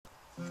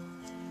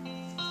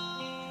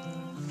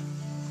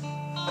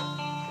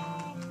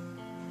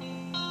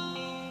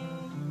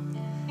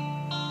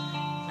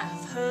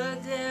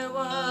There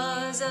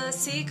was a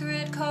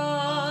secret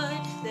chord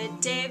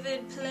that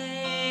David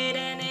played,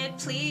 and it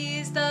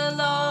pleased the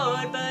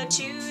Lord. But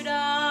you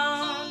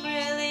don't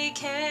really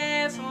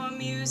care for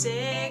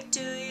music,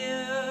 do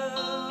you?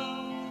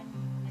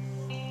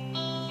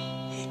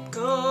 It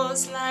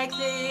goes like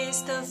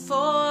this: the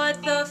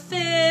fourth, the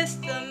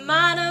fifth, the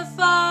minor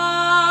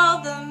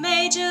fall, the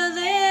major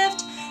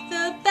lift,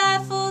 the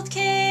baffled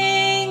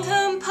king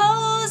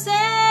composing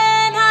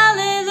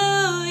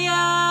hallelujah,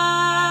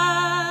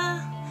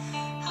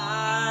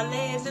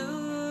 hallelujah,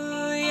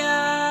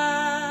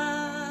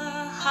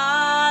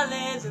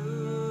 hallelujah,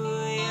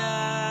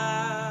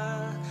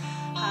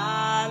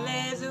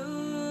 hallelujah,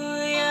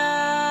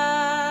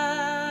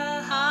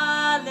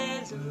 hallelujah.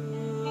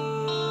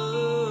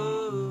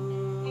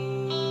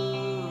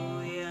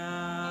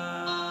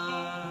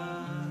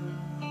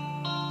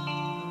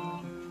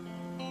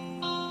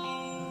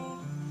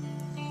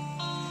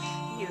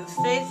 Your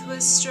faith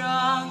was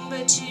strong,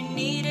 but you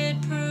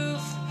needed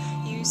proof.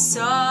 You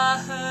saw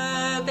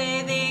her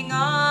bathing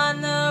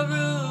on the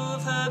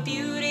roof. Her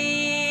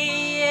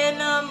beauty in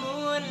the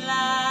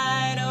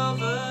moonlight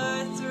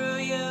overthrew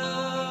you.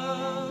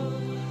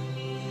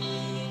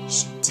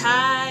 She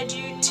tied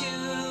you to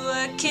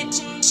a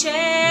kitchen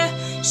chair.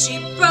 She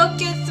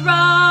broke your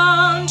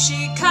throne.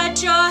 She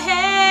cut your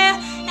hair,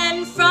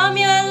 and from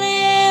your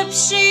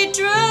lips she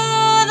drew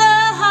the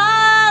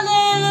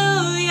hallelujah.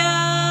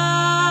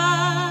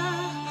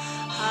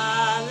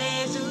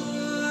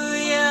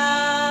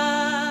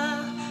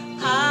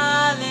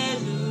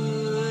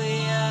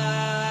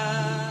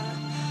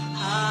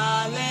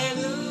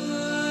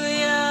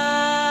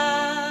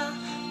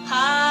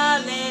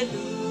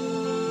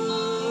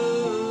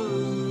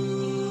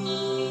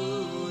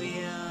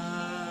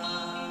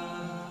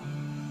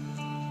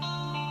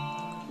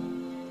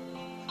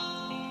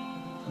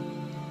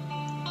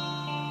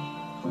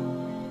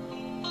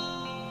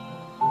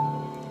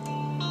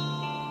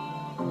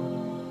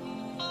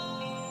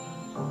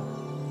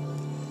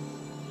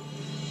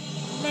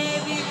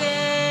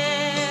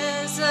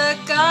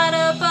 God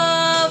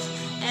above,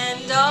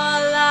 and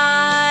all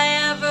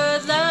I ever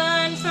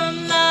learned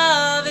from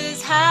love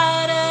is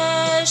how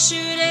to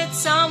shoot at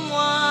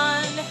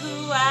someone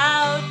who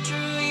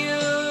outdrew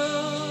you.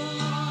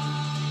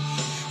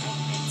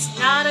 And it's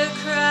not a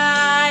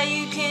cry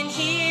you can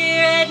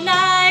hear at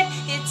night,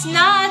 it's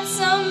not